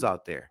teams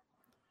out there,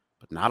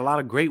 but not a lot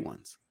of great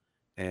ones.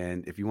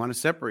 And if you want to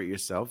separate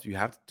yourself, you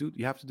have to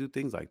do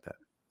things like that.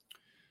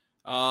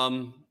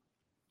 I'm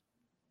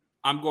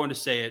going to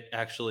say it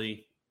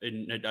actually.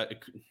 The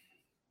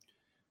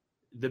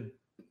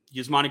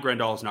Yasmani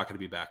Grandal is not going to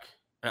be back.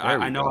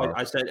 I know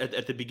I said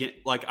at the beginning,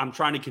 like, I'm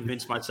trying to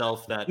convince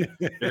myself that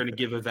they're going to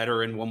give a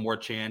veteran one more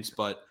chance,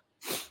 but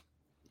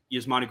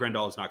Yasmani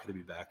Grandal is not going to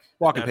be back.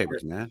 Walking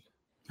papers, man.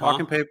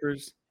 Walking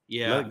papers.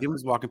 Yeah. Give him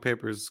his walking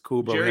papers.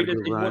 Cool, bro.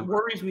 What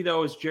worries me,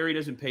 though, is Jerry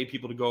doesn't pay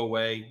people to go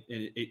away.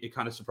 It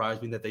kind of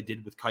surprised me that they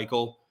did with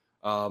Keuchel.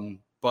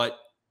 But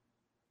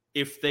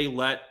if they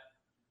DFA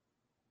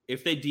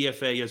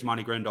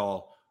Yasmani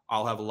Grandal,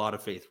 I'll have a lot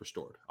of faith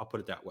restored. I'll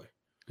put it that way.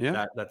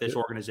 that this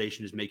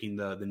organization is making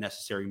the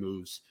necessary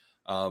moves.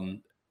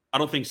 I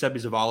don't think Sebi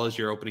Zavala is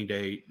your opening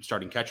day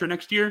starting catcher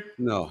next year.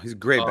 No, he's a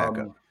great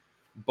backup.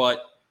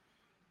 But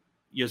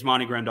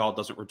Yasmani Grandal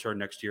doesn't return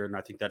next year, and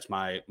I think that's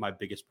my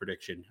biggest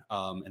prediction.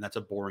 And that's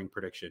a boring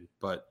prediction,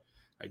 but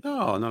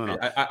no.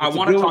 I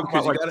want to talk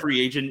about like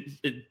free agent,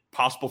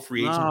 possible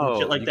free agent,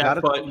 shit like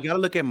that. But you got to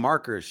look at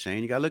markers,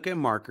 Shane. You got to look at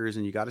markers,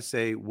 and you got to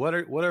say what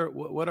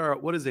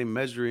is a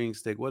measuring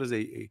stick? What is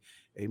a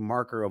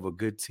marker of a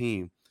good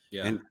team?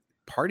 Yeah. And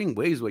parting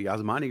ways with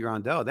Yasmani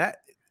Grandal, that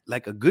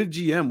like a good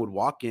GM would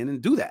walk in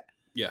and do that.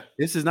 Yeah,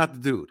 this is not the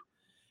dude,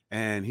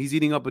 and he's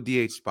eating up a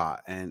DH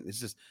spot, and it's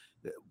just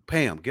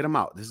pay him, get him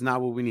out. This is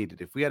not what we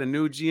needed. If we had a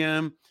new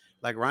GM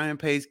like Ryan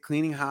Pace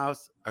cleaning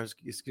house, or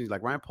excuse me,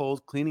 like Ryan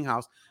Poles cleaning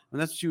house,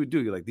 and that's what you would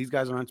do. You're like, these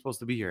guys aren't supposed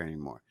to be here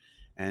anymore,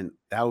 and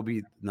that would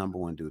be number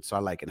one, dude. So I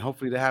like it. And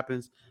hopefully that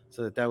happens,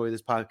 so that way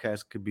this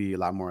podcast could be a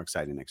lot more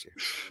exciting next year.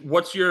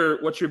 What's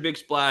your big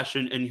splash,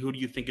 and who do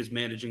you think is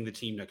managing the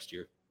team next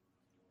year?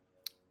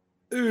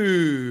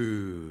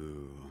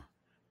 Ooh,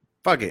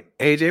 fuck it.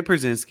 AJ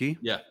Pierzynski.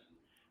 Yeah.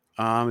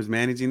 Is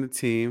managing the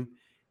team,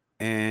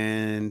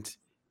 and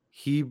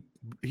he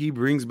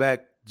brings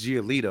back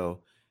Giolito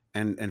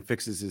and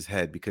fixes his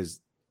head, because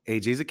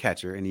AJ's a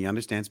catcher and he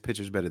understands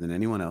pitchers better than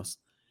anyone else.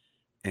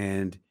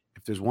 And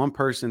if there's one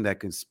person that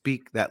can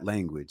speak that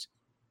language,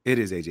 it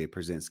is AJ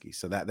Pierzynski.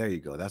 So there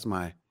you go. That's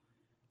my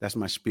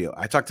spiel.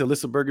 I talked to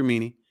Alyssa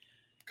Bergamini,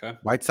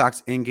 White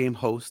Sox in-game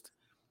host,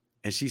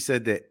 and she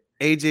said that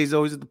AJ's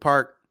always at the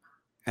park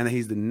and that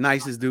he's the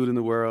nicest dude in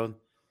the world.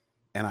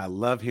 And I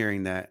love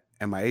hearing that.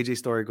 And my AJ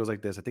story goes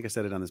like this. I think I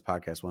said it on this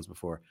podcast once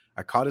before.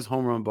 I caught his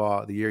home run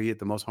ball the year he hit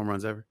the most home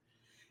runs ever,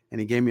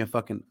 and he gave me a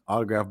fucking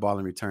autographed ball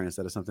in return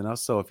instead of something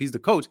else. So if he's the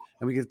coach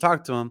and we get to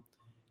talk to him,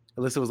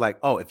 Alyssa was like,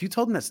 oh, if you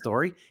told him that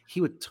story, he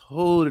would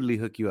totally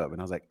hook you up. And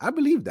I was like, I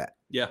believe that.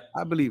 Yeah.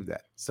 I believe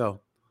that. So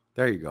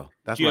there you go.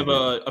 That's Do you have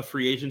a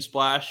free agent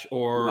splash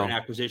or an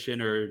acquisition,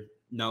 or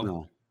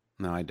no?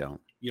 No, I don't.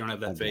 You don't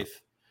have that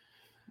faith.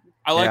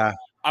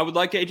 I would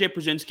like AJ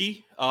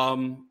Pierzynski.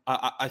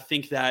 I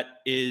think that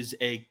is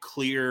a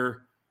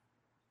clear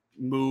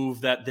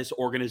move that this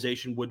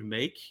organization would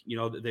make. You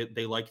know,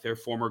 they like their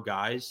former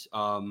guys.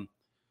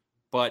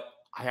 But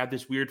I have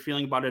this weird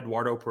feeling about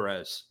Eduardo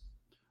Perez.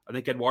 I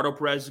think Eduardo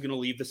Perez is going to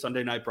leave the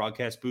Sunday night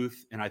broadcast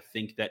booth, and I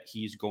think that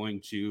he's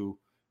going to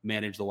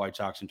manage the White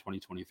Sox in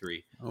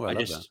 2023. Oh, I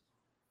love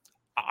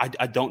that.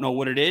 I don't know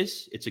what it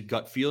is. It's a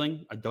gut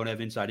feeling. I don't have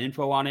inside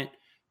info on it.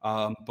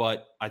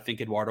 But I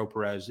think Eduardo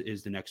Perez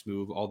is the next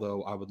move,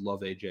 although I would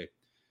love AJ.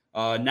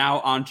 Now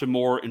on to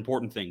more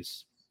important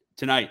things.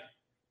 Tonight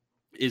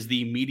is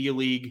the Media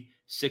League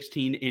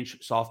 16-inch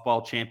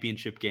softball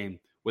championship game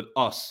with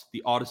us,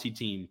 the Odyssey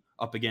team,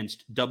 up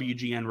against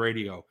WGN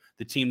Radio,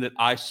 the team that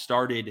I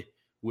started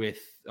with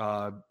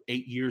 8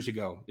 years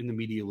ago in the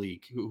Media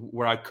League,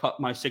 where I cut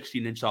my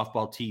 16-inch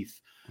softball teeth.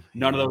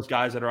 None of those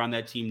guys that are on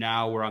that team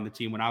now were on the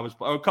team when I was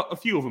 – a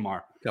few of them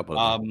are.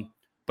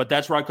 But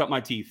that's where I cut my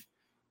teeth.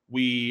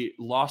 We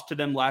lost to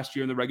them last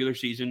year in the regular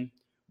season.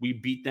 We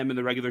beat them in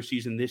the regular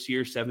season this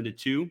year,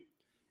 7-2.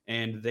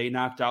 And they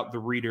knocked out the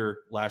Reader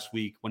last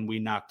week when we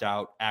knocked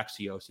out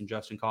Axios and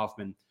Justin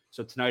Kaufman.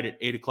 So tonight at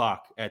 8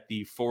 o'clock at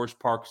the Forest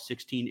Park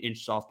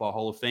 16-inch Softball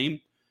Hall of Fame,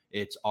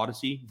 it's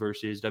Odyssey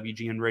versus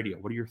WGN Radio.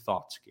 What are your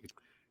thoughts, Gabe?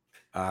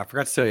 I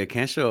forgot to tell you, I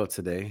can't show up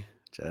today.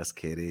 Just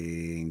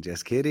kidding.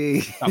 Just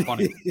kidding. Not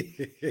funny.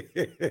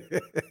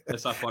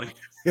 That's not funny.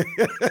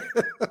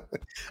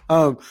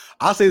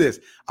 I'll say this.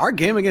 Our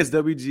game against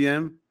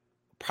WGN,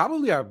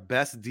 probably our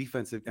best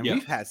defensive, and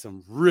we've had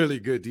some really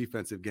good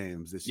defensive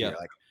games this year.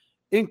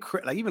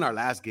 Like even our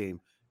last game,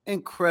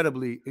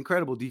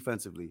 incredible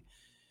defensively.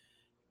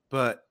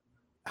 But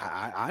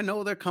I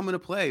know they're coming to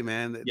play,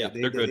 man.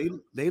 They're good.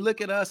 They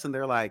look at us and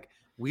they're like,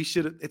 we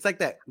should. It's like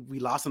that. We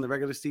lost in the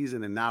regular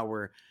season, and now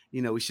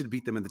we should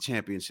beat them in the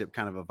championship,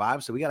 kind of a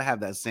vibe. So we got to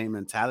have that same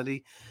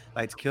mentality,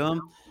 like to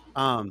kill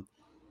them.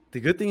 The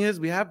good thing is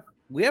we have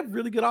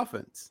really good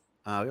offense.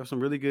 We have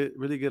some really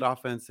good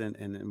offense,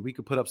 and we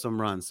could put up some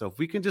runs. So if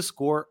we can just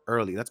score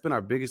early, that's been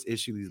our biggest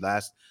issue these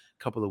last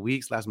couple of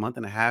weeks, last month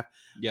and a half.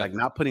 Yeah, like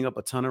not putting up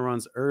a ton of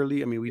runs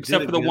early. I mean,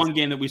 except for the one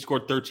game that we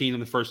scored 13 in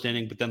the first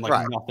inning, but then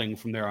nothing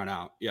from there on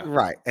out. Yeah,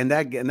 right. And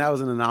that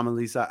was an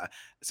anomaly. So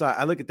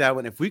I look at that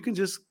one. If we can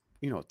just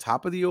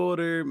top of the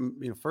order,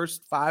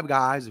 first 5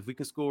 guys, if we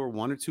can score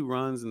 1 or 2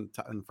 runs in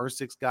the first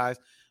 6 guys,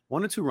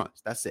 1 or 2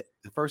 runs, that's it.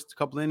 The first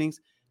couple innings,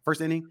 first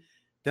inning.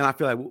 Then I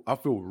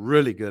feel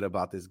really good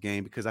about this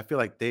game because I feel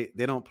like they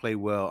don't play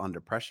well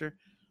under pressure.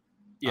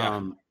 Yeah,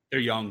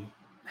 they're young.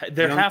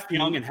 They're half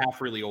young and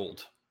half really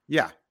old.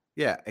 Yeah,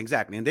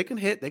 exactly. And they can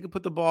hit. They can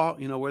put the ball,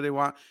 where they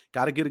want.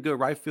 Got to get a good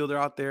right fielder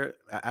out there.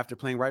 After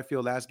playing right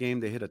field last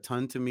game, they hit a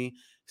ton to me.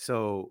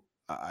 So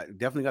I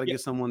definitely got to get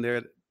someone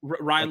there.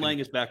 Ryan Lang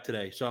is back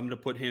today, so I'm going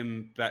to put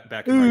him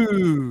back in right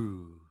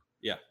field.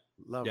 Yeah,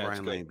 love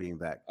Ryan Lang being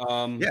back. You're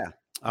going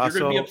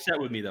to be upset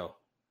with me though.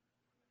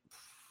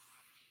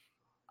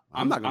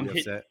 I'm not going to be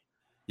upset.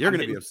 You're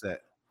going to be upset.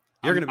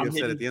 You're going to be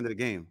upset at the end of the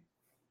game.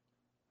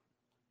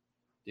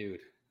 Dude,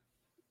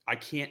 I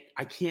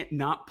can't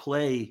not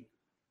play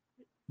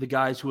the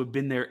guys who have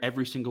been there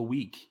every single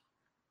week.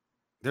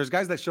 There's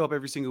guys that show up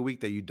every single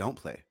week that you don't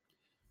play.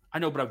 I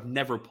know, but I've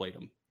never played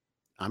them.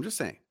 I'm just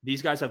saying.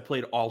 These guys have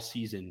played all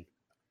season.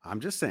 I'm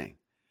just saying.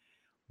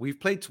 We've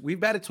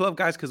batted 12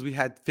 guys because we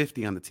had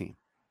 50 on the team.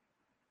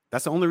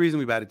 That's the only reason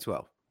we batted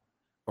 12.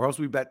 Or else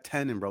we bat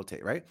 10 and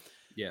rotate, right?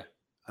 Yeah.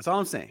 That's all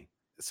I'm saying.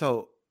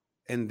 So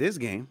in this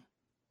game,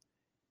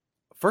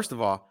 first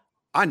of all,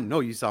 I know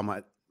you saw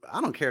I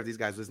don't care if these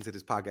guys listen to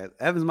this podcast.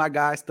 Evan's my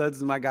guy. Studs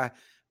is my guy.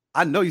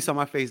 I know you saw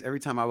my face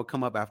every time I would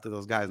come up after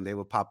those guys and they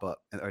would pop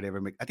up or they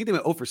would I think they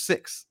went 0 for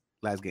 6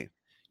 last game.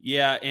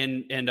 Yeah,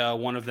 and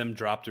one of them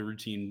dropped a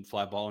routine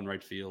fly ball in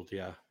right field.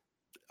 Yeah.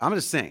 I'm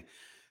just saying.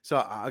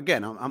 So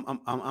again,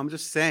 I'm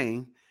just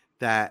saying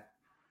that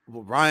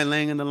Ryan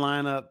Lang in the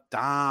lineup,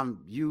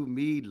 Dom, you,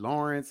 me,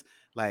 Lawrence,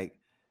 like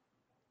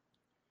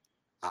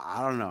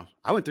I don't know.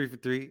 I went 3 for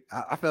 3.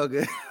 I felt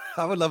good.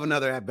 I would love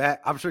another at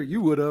bat. I'm sure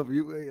you would have.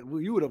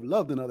 You would have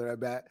loved another at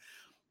bat.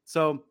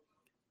 So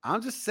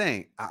I'm just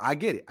saying. I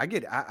get it.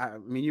 I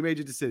mean, you made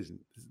your decision.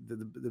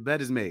 The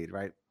bet is made,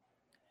 right?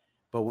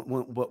 But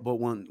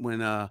when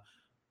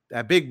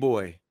that big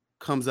boy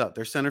comes up,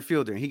 their center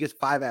fielder, and he gets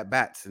 5 at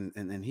bats,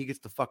 and he gets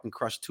to fucking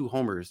crush 2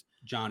 homers.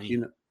 Johnny, you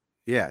know,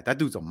 yeah, that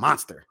dude's a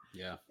monster.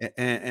 Yeah,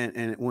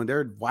 and when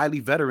their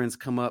wily veterans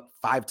come up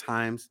 5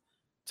 times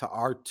to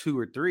our 2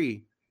 or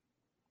 3,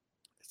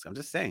 I'm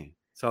just saying.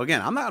 So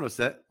again, I'm not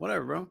upset.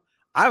 Whatever, bro.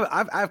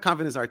 I have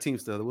confidence in our team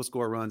still that we'll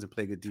score runs and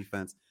play good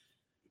defense.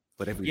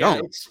 But if we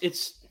don't,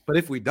 But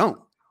if we don't,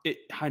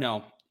 I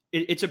know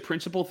it's a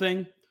principle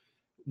thing.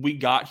 We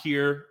got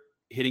here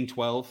hitting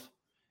 12,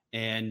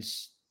 and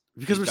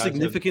because we're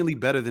significantly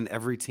better than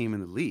every team in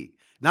the league.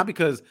 Not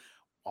because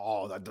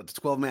the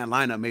 12-man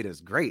lineup made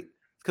us great.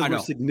 It's because we're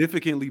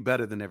significantly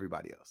better than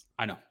everybody else.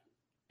 I know,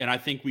 and I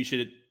think we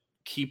should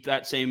keep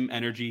that same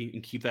energy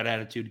and keep that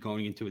attitude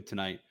going into it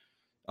tonight.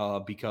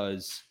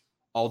 Because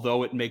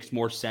although it makes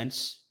more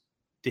sense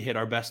to hit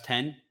our best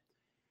 10,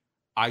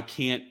 I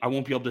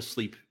won't be able to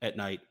sleep at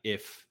night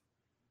if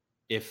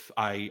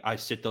I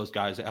sit those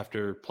guys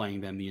after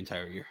playing them the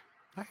entire year.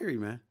 I hear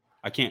you, man.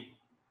 I can't.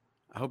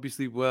 I hope you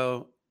sleep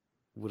well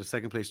with a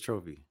second place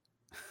trophy.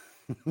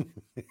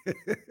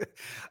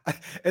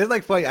 It's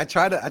like funny. I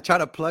try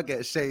to plug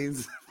at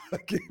Shane's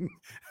fucking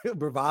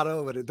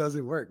bravado, but it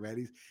doesn't work,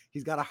 man.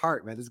 He's got a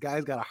heart, man. This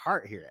guy's got a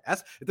heart here.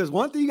 If there's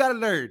one thing you got to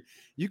learn,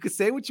 you could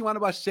say what you want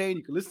about Shane.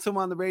 You can listen to him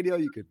on the radio.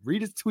 You could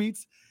read his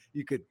tweets.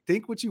 You could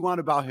think what you want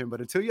about him.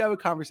 But until you have a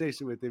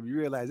conversation with him, you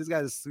realize this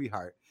guy's a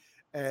sweetheart.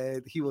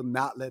 And he will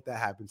not let that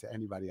happen to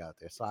anybody out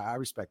there. So I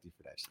respect you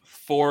for that.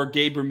 For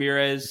Gabe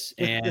Ramirez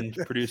and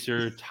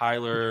producer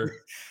Tyler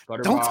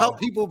Butterbaugh. Don't tell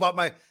people about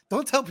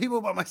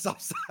my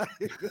soft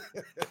side.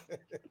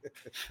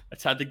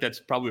 I think that's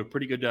probably a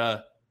pretty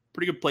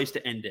good place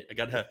to end it. I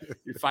got to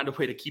find a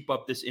way to keep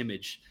up this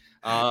image.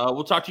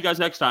 We'll talk to you guys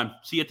next time.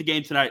 See you at the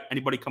game tonight.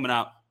 Anybody coming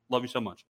out? Love you so much.